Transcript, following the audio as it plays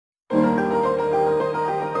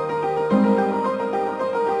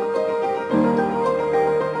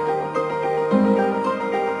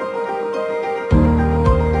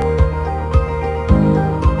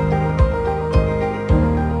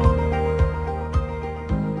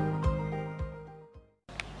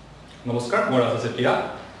নমস্কাৰ মই ৰাজা চেতিয়া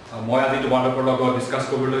মই আজি তোমালোকৰ লগত ডিসকাস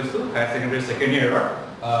কৰিব লৈছো হায়াৰ সেকেন্ডাৰী সেকেন্ড ইয়াৰৰ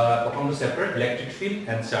প্ৰথমটো chapter electric field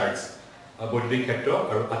and charge বৈদ্যুতিক ক্ষেত্ৰ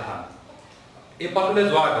আৰু আধান এই পাঠলৈ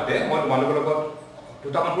যোৱাৰ আগতে মই তোমালোকৰ লগত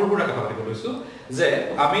দুটামান সৰু কথা পাতিব লৈছো যে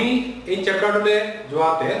আমি এই চেপ্টাৰটোলৈ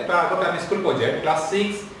যোৱাতে তাৰ আগতে আমি স্কুল পৰ্যায়ত ক্লাস 6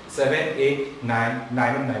 7 8 9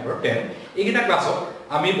 9 9 10 এইকেইটা ক্লাছত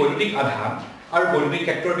আমি বৈদ্যুতিক আধান আৰু বৈদ্যুতিক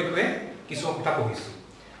ক্ষেত্ৰৰ বিষয়ে কিছু কথা পঢ়িছো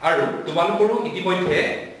আৰু তোমালোকৰো ইতিমধ্যে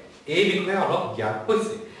এই বিষয়ে অলপ জ্ঞান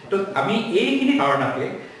হৈছে তো আমি এইখিনি ধাৰণাকে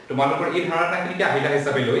তোমালোকৰ এই ধাৰণাখিনিকে আহিলা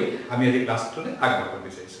হিচাপে লৈ আমি আজি ক্লাছটোলৈ আগবঢ়াব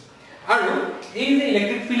বিচাৰিছো আৰু এই যে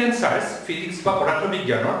electric field and charge physics বা পদাৰ্থ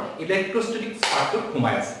বিজ্ঞানৰ ইলেক্ট্ৰোষ্টেটিক্স পাৰ্টত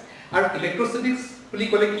সোমাই আছে আৰু ইলেক্ট্ৰোষ্টেটিক্স বুলি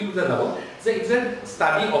ক'লে কি বুজা যাব যে it's a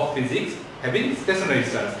study of physics having stationary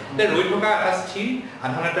charge the ৰৈ থকা এটা স্থিৰ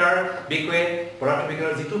আধান এটাৰ বিষয়ে পদাৰ্থ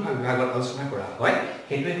বিজ্ঞানৰ যিটো ভাগত আলোচনা কৰা হয়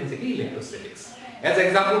সেইটোৱে হৈছে কি ইলেক্ট্ৰোষ্টেটিক্স as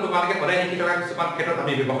example তোমালোকে সদায় লিখি থকা কিছুমান ক্ষেত্ৰত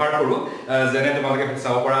আমি ব্যৱহাৰ কৰো যেনে তোমালোকে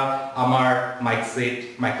চাব পৰা আমাৰ মাইক সেট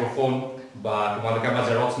মাইক্ৰোফোন বা তোমালোকে আমাৰ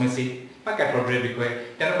জেৰক্স মেচিন বা কেথোডৰ বিষয়ে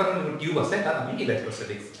তেনেকুৱা ধৰণৰ টিউব আছে তাত আমি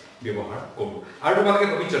ইলেক্ট্ৰোষ্টেটিক্স ব্যৱহাৰ কৰো আৰু তোমালোকে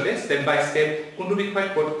ভৱিষ্যতে ষ্টেপ বাই ষ্টেপ কোনটো বিষয়ত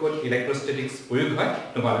ক'ত ইলেক্ট্ৰোষ্টেটিক্স প্ৰয়োগ হয়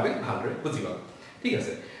তোমালোকে ভালদৰে বুজিবা ঠিক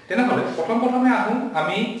আছে তেনেহলে প্ৰথমে আহো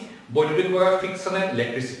আমি বৈদ্যুতিক প্ৰবাহ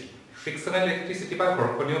ফ্ৰিকশনাল ইলেক্ট্ৰিচিটি বা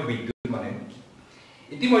ঘৰ্ষণীয় বিদ্যুৎ মানে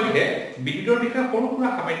ইতিমধ্যে বিদ্যুতৰ বিষয়ে সৰু সুৰা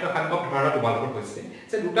সামান্য সংখ্যক ধাৰণা তোমালোকৰ হৈছে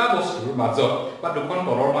যে দুটা বস্তুৰ মাজত বা দুখন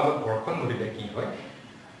তলৰ মাজত ঘৰ্ষণ ঘটিলে কি হয়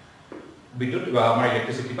বিদ্যুৎ বা আমাৰ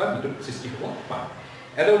ইলেক্ট্ৰিচিটি বা বিদ্যুৎ সৃষ্টি হ'ব পাৰে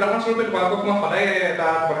এটা উদাহৰণস্বৰূপে তোমালোকক মই সদায় এটা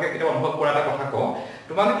তোমালোকে কেতিয়াবা অনুভৱ কৰা এটা কথা কওঁ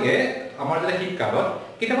তোমালোকে আমাৰ যদি শীতকালত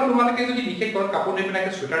কেতিয়াবা তোমালোকে যদি বিশেষ ঘৰত কাপোৰ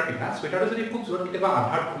নিপিন্ধাকৈ চুৱেটাৰ পিন্ধা চুৱেটাৰটো যদি খুব জোৰত কেতিয়াবা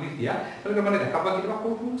আন্ধাৰ খুলি দিয়া তোমালোকে মানে দেখা পোৱা কেতিয়াবা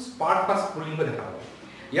সৰু সৰু স্পাৰ্ক বা স্পুলিং হৈ দেখা পাবা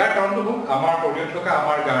ইয়াৰ কাৰণটো হ'ল আমাৰ শৰীৰত থকা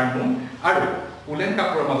আমাৰ গাৰ নোম আৰু উলেন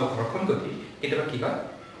কাপোৰৰ মাজত ঘৰ্ষণ ঘটি কেতিয়াবা কি হয়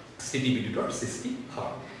স্থিতি বিদ্যুতৰ সৃষ্টি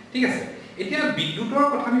হয় ঠিক আছে এতিয়া বিদ্যুতৰ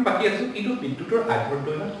কথা আমি পাতি আছো কিন্তু বিদ্যুতৰ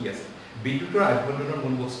আভ্যন্তৰীণত কি আছে বিদ্যুতৰ আভ্যন্তৰীণৰ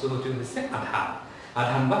মূল বস্তু হৈছে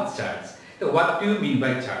আধান বা চাৰ্জ তো what do you mean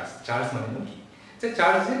by charge মানে কি যে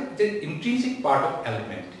চাৰ্জ যে ইন্ট্ৰিনসিক পাৰ্ট অফ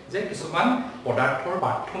এলিমেন্ট যে কিছুমান পদাৰ্থৰ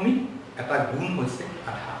প্ৰাথমিক এটা গুণ হৈছে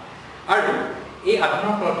আধান আৰু এই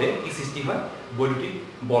আধানৰ ফলতে কি সৃষ্টি হয় বৈদ্যুতিক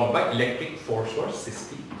বল বা ইলেক্ট্ৰিক ফৰ্চৰ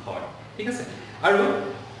সৃষ্টি হয় ঠিক আছে আৰু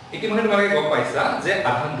ইতিমধ্যে তোমালোকে গম পাইছা যে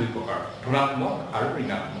আধান দুই প্ৰকাৰ ধনাত্মক আৰু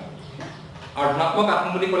ঋণাত্মক আৰু ধনাত্মক আধান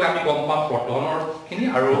বুলি ক'লে আমি গম পাম প্ৰটনৰ খিনি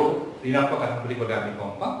আৰু ঋণাত্মক আধান বুলি ক'লে আমি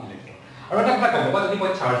গম পাম ইলেক্ট্ৰন আৰু এটা কথা গম পাবা যদি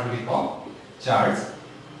মই চাৰ্জ বুলি কওঁ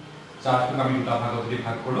চাৰ্জটো আমি দুটা ভাগত যদি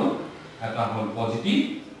ভাগ কৰো এটা হ'ল পজিটিভ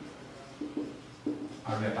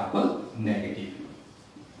আৰু এটা হ'ল নেগেটিভ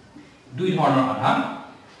দুই ধৰণৰ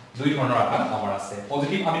আধান আমাৰ আছে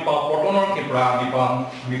পজিটিভ আমি পাওঁ প্ৰটনৰ ক্ষেত্ৰত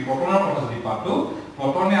আমি প্ৰটনৰ কথা যদি পাতো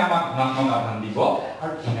প্ৰটনে আমাক ধনাত্মক আধান দিব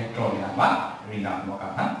আৰু ইলেক্ট্ৰনে আমাক ঋণাত্মক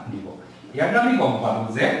আধান দিব ইয়াৰ আমি গম পালো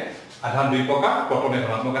যে আধান দুই প্ৰকাৰ প্ৰটনে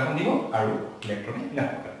ধনাত্মক আধান দিব আৰু ইলেক্ট্ৰনে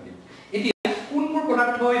ঋণাত্মক আধান দিব এতিয়া কোনবোৰ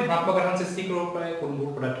পদাৰ্থই ধনাত্মক আধান সৃষ্টি কৰিব পাৰে কোনবোৰ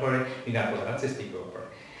পদাৰ্থই ঋণাত্মক আধান সৃষ্টি কৰিব পাৰে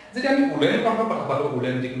যদি আমি উলেন পদাৰ্থৰ কথা পাতো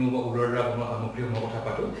উলেন যিকোনো উলৰ দ্বাৰা বনোৱা সামগ্ৰীসমূহৰ কথা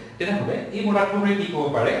পাতো তেনেহ'লে এই পদাৰ্থবোৰে কি কৰিব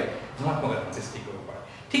পাৰে ধনাত্মক আধান সৃষ্টি কৰিব পাৰে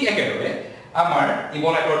ঠিক একেদৰে আমাৰ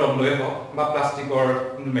ইবলাইটৰ দণ্ডই হওক বা প্লাষ্টিকৰ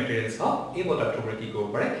মেটেৰিয়েলছ হওক এই পদাৰ্থবোৰে কি কৰিব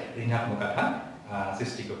পাৰে ঋণাত্মক আধান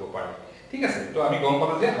সৃষ্টি কৰিব পাৰে ঠিক আছে তো আমি গম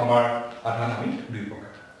পালো যে আমাৰ আধান আমি দুই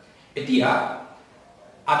প্ৰকাৰ এতিয়া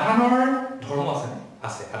আধানৰ ধৰ্ম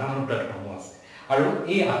আছে আধানৰ দুটা ধৰ্ম আছে আৰু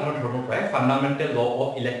এই আধানৰ ধৰ্ম প্ৰায় ফাণ্ডামেণ্টেল ল অফ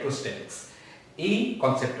ইলেক্ট্ৰোষ্টেটিক্স এই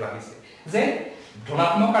কনসেপ্টটো আহিছে যে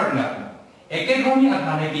ধনাত্মক আৰু ঋণাত্মক একেধৰ্মী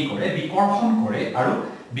আধানে কি কৰে বিকৰ্ষণ কৰে আৰু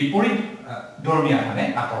বিপৰীত ধৰ্মী আধানে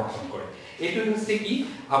আকৰ্ষণ কৰে এইটো হৈছে কি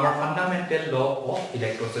আমাৰ ফাণ্ডামেণ্টেল ল অফ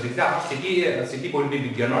ইলেক্ট্ৰোষ্টেটিক্স যে আমাৰ স্থিতি বৈদ্যুতিক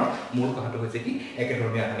বিজ্ঞানৰ মূল কথাটো হৈছে কি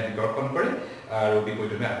একেধৰ্মী আধানে বিকৰ্ষণ কৰে আৰু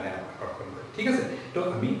বিপৰীতধৰ্মী আধানে আকৰ্ষণ কৰে ঠিক আছে তো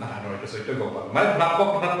আমি আধানৰ এইটো চৰিত্ৰ গম পালো মানে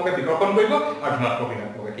ধনাত্মকে বিকৰ্ষণ কৰিব আৰু ধনাত্মক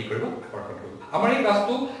ঋণাত্মকে কি কৰিব আকৰ্ষণ কৰিব আমাৰ এই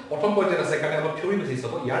ক্লাছটো প্ৰথম পৰ্যায়ত আছে কাৰণে অলপ থিওৰি বেছি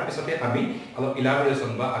হ'ব ইয়াৰ পিছতে আমি অলপ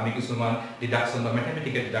ইলাবৰেচন বা আমি কিছুমান ডিডাকশ্যন বা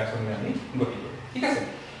মেথমেটিকেল ডিডাকশ্যন আমি গতি কৰিম ঠিক আছে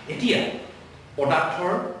এতিয়া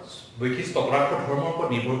পদাৰ্থৰ বৈশিষ্ট্য পদাৰ্থৰ ধৰ্মৰ ওপৰত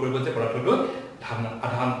নিৰ্ভৰ কৰিব যে পদাৰ্থটো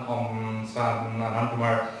আধান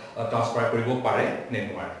তোমাৰ ট্ৰান্সফাৰ কৰিব পাৰে নে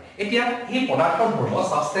নোৱাৰে এতিয়া এই পদাৰ্থৰ ধৰ্ম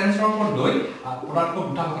সাবষ্টেন্সৰ ওপৰত লৈ পদাৰ্থ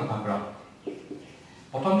দুটা ভাগত ভাগ কৰা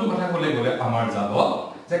প্ৰথমটো কথা ক'লে আমাৰ যাব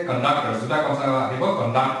যে কণ্ডাক্টৰছ দুটা কথা আহিব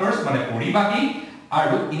কণ্ডাক্টৰছ মানে পৰিবাহী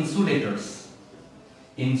আৰু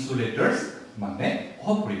ইনসুলেটৰছ মানে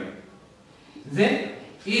অপৰিবাহী যে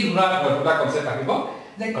এই দুটা কনসেপ্ট আহিব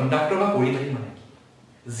যে কণ্ডাক্টৰ বা পৰিবাহী মানে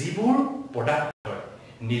যিবোৰ পদাৰ্থ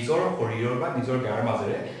নিজৰ শৰীৰৰ বা নিজৰ গাৰ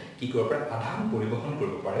মাজেৰে কি কৰিব পাৰে আধান পৰিবহন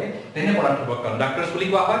কৰিব পাৰে তেনে পদাৰ্থক কণ্ডাক্টৰছ বুলি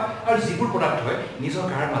কোৱা হয় আৰু যিবোৰ পদাৰ্থই নিজৰ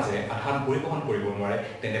গাৰ মাজেৰে আধান পৰিবহন কৰিব নোৱাৰে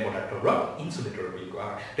তেনে পদাৰ্থবোৰক ইনসুলেটৰ বুলি কোৱা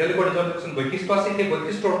হয় তেওঁলোকৰ নিজৰ কিছুমান বৈশিষ্ট্য আছে সেই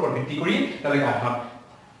বৈশিষ্ট্যৰ ওপৰত ভিত্তি কৰি তেওঁলোকে আধান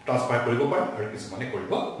ট্ৰান্সফাৰ কৰিব পাৰে আৰু কিছুমানে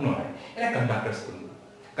কৰিব নোৱাৰে এটা কণ্ডাক্টৰছ কোনবোৰ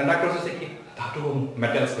কণ্ডাক্টৰছ আছে কি ধাতু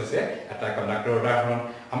মেটেলছ হৈছে এটা কণ্ডাক্টৰৰ উদাহৰণ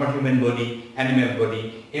আমাৰ হিউম্যান বডি এনিমেল বডি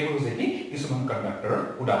এইবোৰ হৈছে কি কিছুমান কণ্ডাক্টৰৰ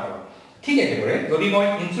উদাহৰণ ঠিক একেদৰে যদি মই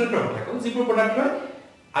ইনসুলেটৰৰ কথা কওঁ যিবোৰ পদাৰ্থই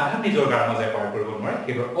আধান নিজৰ গাৰ মাজেৰে পাৰ কৰিব নোৱাৰে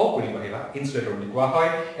সেইবোৰ অপৰিবাহী বা ইনসুলেটৰ বুলি কোৱা হয়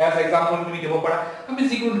এজ এক্সাম্পল তুমি দিব পাৰা আমি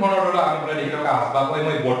যিকোনো ধৰণৰ ধৰা আমি মানে দেখি থকা আচবাব হয়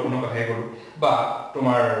মই বৰ্ডখনৰ কথাই কৰো বা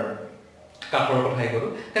তোমাৰ কাঠৰ কথাই কৰো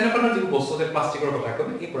তেনেকুৱা যিবোৰ বস্তু আছে প্লাষ্টিকৰ কথা কৰো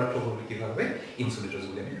এই পদাৰ্থবোৰ কি হবে ইনসুলেটৰছ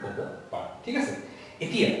বুলি আমি ক'ব পাৰো ঠিক আছে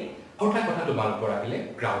এতিয়া আৰু এটা কথা তোমালোকৰ আহিলে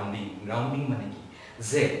গ্ৰাউন্ডিং মানে কি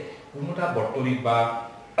যে কোনোটা বৰ্তনী বা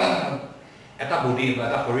এটা বডি বা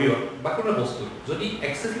এটা শৰীৰত বা কোনো বস্তু যদি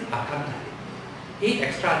এক্সেসিভ আধান থাকে এই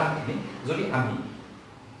এক্সট্ৰা আধানখিনি যদি আমি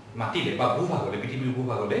মাটিলে বা ভূভাগলে পৃথিৱীৰ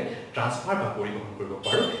ভূভাগলে ট্ৰান্সফাৰ বা পৰিবহন কৰিব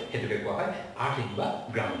পাৰো হেতুকে কোৱা হয় আৰ্থিং বা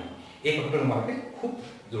গ্ৰাউন্ডিং এই কথাটো তোমালোকে খুব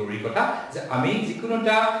জৰুৰী কথা যে আমি যিকোনো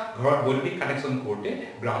এটা ঘৰত বৈদ্যুতিক কানেকশ্যন কৰোঁতে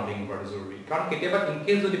গ্ৰাউন্ডিং কৰাটো জৰুৰী কাৰণ কেতিয়াবা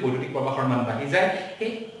ইনকেছ যদি বৈদ্যুতিক প্ৰবাহৰ মান বাঢ়ি যায়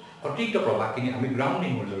সেই অতিৰিক্ত প্ৰবাহখিনি আমি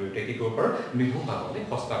গ্ৰাউন্ডিংৰ জৰিয়তে কি কৰিব পাৰোঁ আমি ভূভাগলে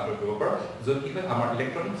হস্তান্তৰ কৰিব পাৰোঁ য'ত কি হয় আমাৰ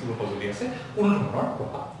ইলেক্ট্ৰনিক যিবোৰ সঁজুলি আছে কোনো ধৰণৰ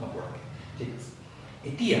প্ৰভাৱ নপৰাকৈ ঠিক আছে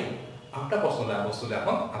এতিয়া আৰু এটা বস্তুলৈ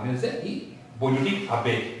আহক আমি যে ই বৈদ্যুতিক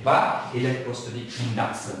আবেগ বা ইলেক্ট্ৰষ্টেটিক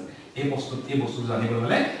ইণ্ডাকশ্যন এই বস্তু জানিবলৈ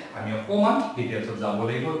হ'লে আমি অকণমান ডিটেইলছত যাব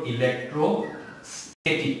লাগিব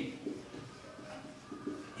ইলেক্ট্ৰষ্টেটিক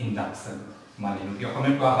ইণ্ডাকশ্যন মানে কি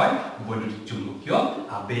অসমীয়াত কোৱা হয় বৈদ্যুতিক চুম্বকীয়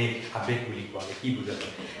আবেগ বুলি কোৱা হয় কি বুজা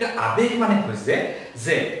যায় এটা আবেগ মানে হৈছে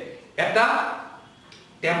যে এটা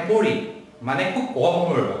টেম্পৰি মানে খুব কম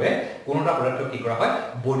সময়ৰ বাবে কোনোটা পদাৰ্থ কি কৰা হয়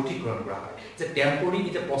বৈদ্যুতিকৰণ কৰা হয় যে টেম্পৰি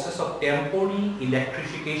is a process of টেম্পৰি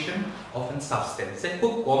ইলেক্ট্ৰিফিকেশন of N substance যে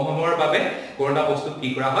খুব কম সময়ৰ বাবে কোনোটা বস্তু কি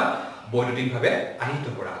কৰা হয় বৈদ্যুতিকভাৱে আহিত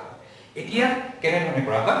কৰা হয় এতিয়া কেনে ধৰণে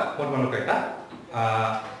কৰা হয় মই তোমালোকক এটা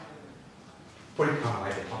পৰীক্ষা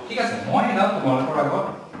হয় ঠিক আছে মই এটা তোমালোকৰ আগত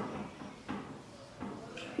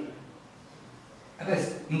এটা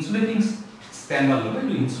ইনসুলেটিং ষ্টেণ্ড ললো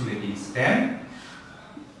এইটো insulating stand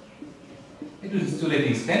It is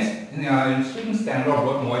insulating stand or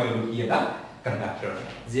মই ললো কি এটা কণ্ডাক্টৰ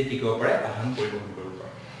যে কি কৰিব পাৰে আধান পৰিবহন কৰিব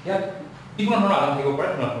পাৰে ইয়াত বিভিন্ন ধৰণৰ আধান থাকিব পাৰে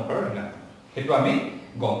ধনাত্মক আৰু ঋণাত্মক সেইটো আমি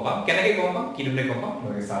গম পাম কেনেকৈ গম পাম কি ধৰণে গম পাম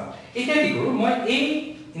মই চাম এতিয়া কি কৰো মই এই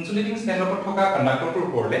ইনসুলেটিং ষ্টেণ্ডৰ ওপৰত থকা কণ্ডাক্টৰটোৰ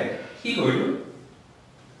ওপৰলে কি কৰিলো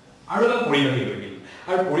আৰু এটা পৰিবাহী লৈ দিলো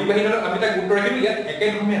আৰু পৰিবাহীৰ আমি এটা গুৰুত্ব ৰাখিলো ইয়াত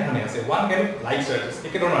একেধৰণে আধান আছে one kind of like charges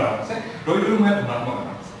একেধৰণৰ আধান আছে লৈ দিলো মই ধনাত্মক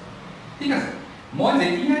আধান আছে ঠিক আছে মই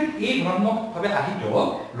যেতিয়া এই ধনাত্মকভাৱে আহিত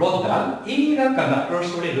ৰডডাল এইডাল কণ্ডাক্টৰৰ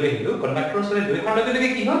ওচৰলৈ লৈ আহিলো কণ্ডাক্টৰৰ ওচৰলৈ লৈ অহাৰ লগে লগে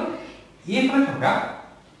কি হ'ল এইফালে থকা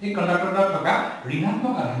এই কণ্ডাক্টৰডাল থকা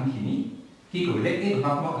ঋণাত্মক আধানখিনি কি কৰিলে এই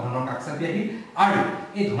ধনাত্মক আধানৰ কাষ চাপি আহিল আৰু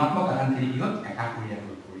এই ধনাত্মক আধানখিনি কি হ'ল একাষৰীয়া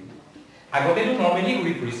হৈ পৰিল আগতেতো নৰ্মেলি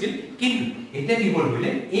ঘূৰি ফুৰিছিল কিন্তু এতিয়া কি হ'ল বোলে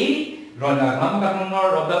এই ধনাত্মক আধানৰ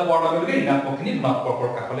ৰডডাল পোৱাৰ লগে লগে ঋণাত্মকখিনি ধনাত্মকৰ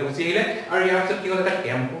কাষলৈ গুচি আহিলে আৰু ইয়াৰ পিছত কি হ'ল এটা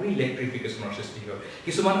টেম্পৰি ইলেক্ট্ৰিফিকেশ্যনৰ সৃষ্টি হ'ল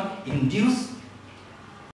কিছুমান ইনডিউচ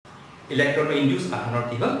ইলেক্ট্ৰন ইনডিউস আধানৰ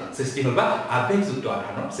কি হ'ল সৃষ্টি হ'ল বা আবেগযুক্ত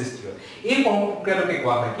আধানৰ সৃষ্টি হ'ল এই প্ৰক্ৰিয়াটোকে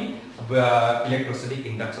কোৱা হয় কি ইলেক্ট্ৰষ্টেটিক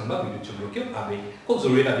ইণ্ডাকশ্যন বা বিদ্যুৎ চুম্বকীয় আবেগ খুব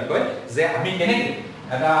জৰুৰী এটা বিষয় যে আমি কেনেকৈ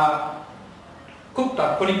এটা খুব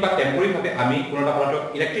তাৎক্ষণিক বা টেম্পৰিভাৱে আমি কোনো এটা পদাৰ্থক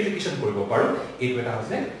ইলেক্ট্ৰিফিকেশ্যন কৰিব পাৰোঁ এইটো এটা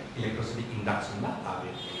হৈছে ইলেক্ট্ৰষ্টেটিক ইণ্ডাকশ্যন বা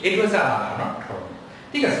আবেগ এইটো হৈছে আধানৰ ধৰ্ম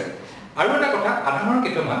ঠিক আছে আৰু এটা কথা আধানৰ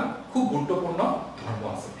কেইটামান খুব গুৰুত্বপূৰ্ণ ধৰ্ম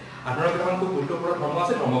আছে আধানৰ কেইটামান খুব গুৰুত্বপূৰ্ণ ধৰ্ম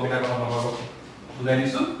আছে ধৰ্মকেইটাৰ কথা মই বুজাই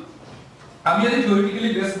দিছোঁ আমি আজি থিওৰিটিক্যালি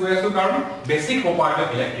বেস গৈ আছো কাৰণ basic property of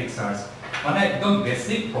electric charge মানে একদম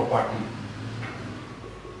বেসিক প্ৰপাৰ্টি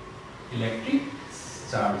ইলেক্ট্ৰিক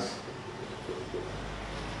চাৰ্জ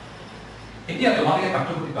এতিয়া তোমালোকে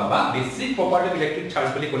পাঠ্যপুথি পাবা basic property of electric charge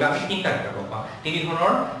বুলি ক'লে আমি তিনিটা কথা গম পাম তিনি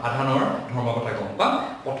ধৰণৰ আধানৰ ধৰ্ম কথা গম পাম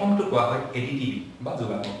প্ৰথমটো কোৱা হয় এডিটিভিটি বা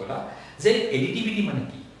যোগাত্মকতা যে এডিটিভিটি মানে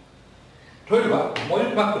কি ধৰি লোৱা মই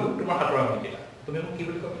তোমাক ক'লো তোমাৰ হাতৰ আঙুলি কেইটা তুমি মোক কি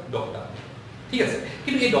বুলি ক'বা 10টা ঠিক আছে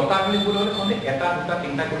কিন্তু এই 10টা আঙুলি বুলিলে মানে এটা দুটা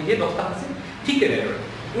তিনিটা কৰি এই 10টা আছে ঠিক তেনেদৰে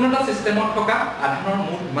কোনো এটা সিস্টেমত থকা আধানৰ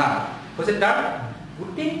মুঠ মান হৈছে তাৰ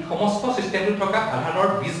গোটেই সমস্ত সিস্টেমত থকা আধানৰ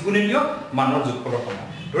বীজগণিতীয় মানৰ যোগফলৰ সমান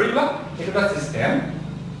ধৰি লোৱা এইটো এটা সিস্টেম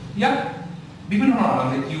ইয়াত বিভিন্ন ধৰণৰ আধান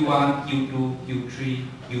আছে Q1 Q2 Q3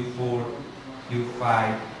 Q4 Q5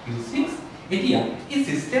 Q6 এতিয়া এই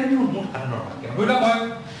সিস্টেমটোৰ মুঠ আধানৰ মান ধৰি লোৱা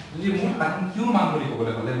মই যদি মুঠ আধান Q মান বুলি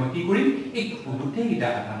ক'বলৈ হ'লে মই কি কৰিম এই গোটেইকেইটা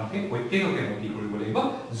আধানকে প্ৰত্যেককে মই কি কৰিব লাগিব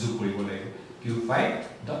যোগ কৰিব লাগিব Q5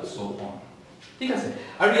 ডট so on ঠিক আছে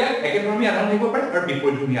আৰু ইয়াক একেধৰ্মী আধান থাকিব পাৰে আৰু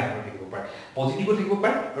বিপৰীতধৰ্মী আধান থাকিব পাৰে পজিটিভ থাকিব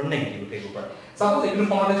পাৰে আৰু নেগেটিভ থাকিব পাৰে সাপোজ এইটো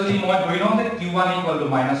ফৰ্মতে যদি মই ধৰি লওঁ যে q1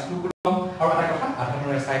 -2 কুলম আৰু এটা কথা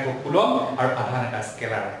আধানৰ SI কুলম আৰু আধান এটা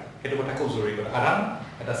স্কেলাৰ সেইটো কথা খুব জৰুৰী কথা আধান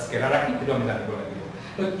এটা স্কেলাৰ ৰাখি সেইটো আমি জানিব লাগিব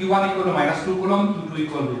তো q1 -2 coulomb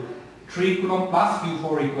q2 3 coulomb plus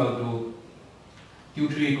q4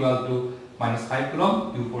 q3 -5 coulomb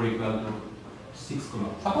q4 6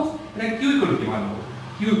 coulomb suppose এটা q কিমান হ'ব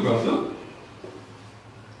q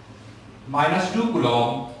 -2 coulomb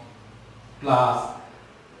plus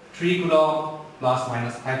 3 coulomb plus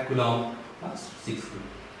 -5 coulomb plus 6 coulomb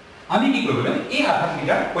আমি কি কৰিব লাগিব এই আধান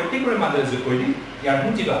কিটা প্ৰত্যেকৰে মাজে যোগ কৰি দিম ইয়াৰ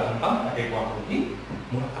মূল যিটো আধান পাম তাকে কোৱা হ'ব কি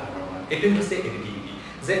মূল আধানৰ মান এটো হৈছে এডিটিভিটি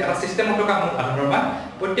যে এটা সিস্টেমত থকা মূল আধানৰ মান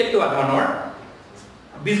প্ৰত্যেকটো আধানৰ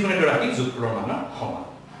বীজগণিত ৰাখি যোগফলৰ মান সমান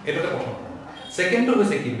এটোতে প্ৰথম সেকেন্ডটো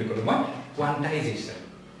হৈছে কি বুলি ক'লো মই কোৱান্টাইজেচন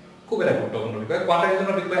খুব এটা গুৰুত্বপূৰ্ণ বিষয়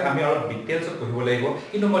কোৱান্টাইজেচনৰ বিষয়ে আমি অলপ ডিটেইলছত পঢ়িব লাগিব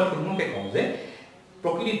কিন্তু মই থুলমুলকে কম যে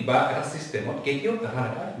প্ৰকৃতিত বা এটা সিস্টেমত কেতিয়াও আধান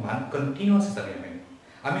এটা মান কন্টিনিউয়াস হিচাপে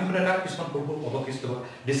আমি এখন এটা কিছুমান পূৰ্ব অৱশিষ্ট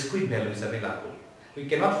ডিসক্ৰিট ভ্যালু হিচাপে লাভ কৰো we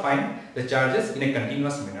cannot find the charges in a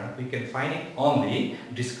continuous manner we can find it only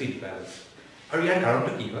discrete values আৰু ইয়াৰ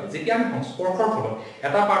কাৰণটো কি হয় যেতিয়া আমি সংস্পৰ্শৰ ফলত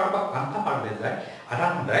এটা পাৰ্ট বা আনটা পাৰ্টলৈ যায়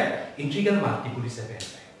আধান সদায় ইন্টিগ্ৰেল মাল্টিপল হিচাপে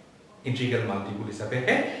যায় ইন্টিগ্ৰেল মাল্টিপল হিচাপে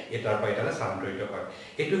এটাৰ পৰা এটালৈ স্থানান্তৰিত হয়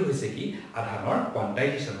এটো হৈছে কি আধানৰ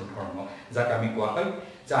কোৱান্টাইজেচনৰ ধৰ্ম যাক আমি কোৱা হয়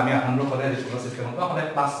যে আমি আধানৰ সদায় ৰেচনেল সিস্টেমত সদায়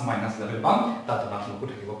প্লাস মাইনাস লেভেল পাম তাত ধনাত্মক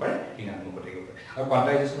থাকিব পাৰে ঋণাত্মক থাকিব পাৰে আৰু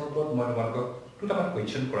কোৱান্টাইজেচনৰ ওপৰত মই তোমালোকক দুটামান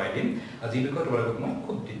কোৱেশ্চন কৰাই দিম আজি বিষয়ে তোমালোকক মই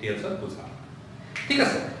খুব ডিটেইলছত বুজাম ঠিক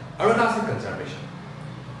আছে আৰু এটা আছে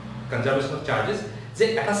কনজাৰভেশ্যন অফ চাৰ্জেছ যে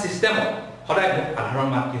এটা সিস্টেমত সদায় আধাৰৰ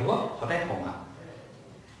মান কি হ'ব সদায় সমান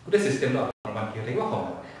গোটেই সিস্টেমটো আধাৰৰ মান কি থাকিব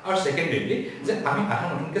সমান আৰু সেকেন্ডলি যে আমি আধান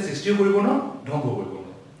নতুনকে সৃষ্টি কৰিব ন ধ্বংস কৰিব ন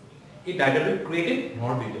ই ডাইডাল ক্ৰিয়েটেড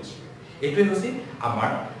নট বি ডিস্ট্ৰয়েড এইটোৱে হৈছে আমাৰ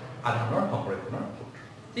আধানৰ সংৰক্ষণৰ সূত্ৰ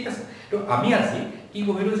ঠিক আছে তো আমি আজি কি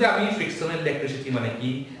কহিলো যে আমি ফ্ৰিকশনাল ইলেক্ট্ৰিসিটি মানে কি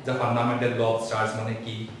যে ফান্ডামেন্টাল ল অফ চাৰ্জ মানে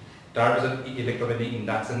কি তাৰ পিছত ইলেক্ট্ৰমেগনেটিক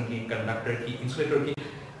ইন্ডাকশন কি কন্ডাক্টৰ কি ইনসুলেটৰ কি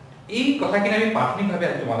এই কথাখিনি আমি প্ৰাথমিকভাৱে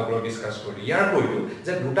তোমালোকৰ লগত ডিসকাস কৰি ইয়াৰ কৰিলো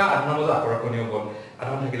যে দুটা আধানৰ মাজত আকৰ্ষণীয় বল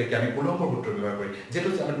আধান থাকিলে কি আমি কুলম্বৰ সূত্ৰ ব্যৱহাৰ কৰি যেটো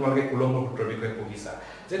আমি তোমালোকে কুলম্বৰ সূত্ৰৰ বিষয়ে পঢ়িছা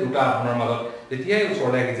যে দুটা আধানৰ মাজত যেতিয়াই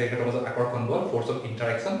ওচৰলৈ আহি যায় হেতৰ মাজত আকৰ্ষণ বল ফোৰ্স অফ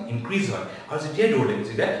ইন্টাৰেকশন ইনক্ৰিজ হয় আৰু যেতিয়াই দূৰলৈ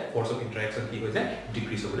গুচি যায় ফোৰ্স অফ ইন্টাৰেকশন কি হৈ যায়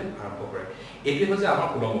ডিক্ৰিজ হ'বলৈ আৰম্ভ কৰে এইটো হৈছে আমাৰ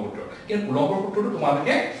কুলম্বৰ সূত্ৰ কিন্তু কুলম্বৰ সূত্ৰটো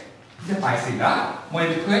তোমালোকে যে পাইছিলা মই এই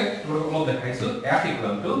বিষয়ে তোমালোকক দেখাইছো F =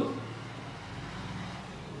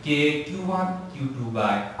 k q1 q2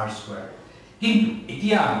 by r2 কিন্তু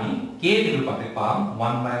এতিয়া আমি k বিৰূপতে পাম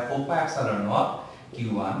 1/4πε0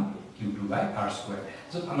 q1 q2 by r2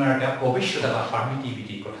 যত আমাৰ এটা ভৱিষ্যত বা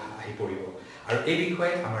পাৰমিটিভিটি কথা আহি পৰিব আৰু এই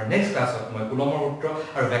বিষয়ে আমাৰ নেক্সট ক্লাছত মই কুলম্বৰ সূত্ৰ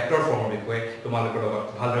আৰু ভেক্টৰ ফৰ্মৰ বিষয়ে তোমালোকৰ লগত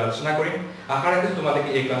ভালদৰে আলোচনা কৰিম আশা ৰাখিছো তোমালোকে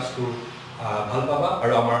এই ক্লাছটো ভাল পাবা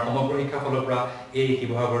আৰু আমাৰ সমগ্ৰ শিক্ষা ফলৰ পৰা এই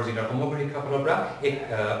শিৱসাগৰ জিলাৰ সমগ্ৰ শিক্ষা ফলৰ পৰা এক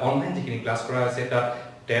অনলাইন যিখিনি ক্লাছ কৰা আছে তাত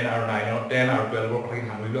 10 আৰু 9 10 আৰু 12 ৰ কথাখিনি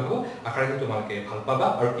সামৰি লোৱা হ'ব আশা ৰাখিছো তোমালোকে ভাল পাবা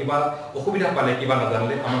আৰু কিবা অসুবিধা পালে কিবা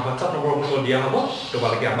নাজানিলে আমাৰ WhatsApp নম্বৰৰ দিয়া হ'ব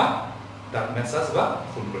তোমালোকে আমাক তাত মেছেজ বা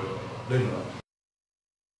ফোন কৰিব ধন্যবাদ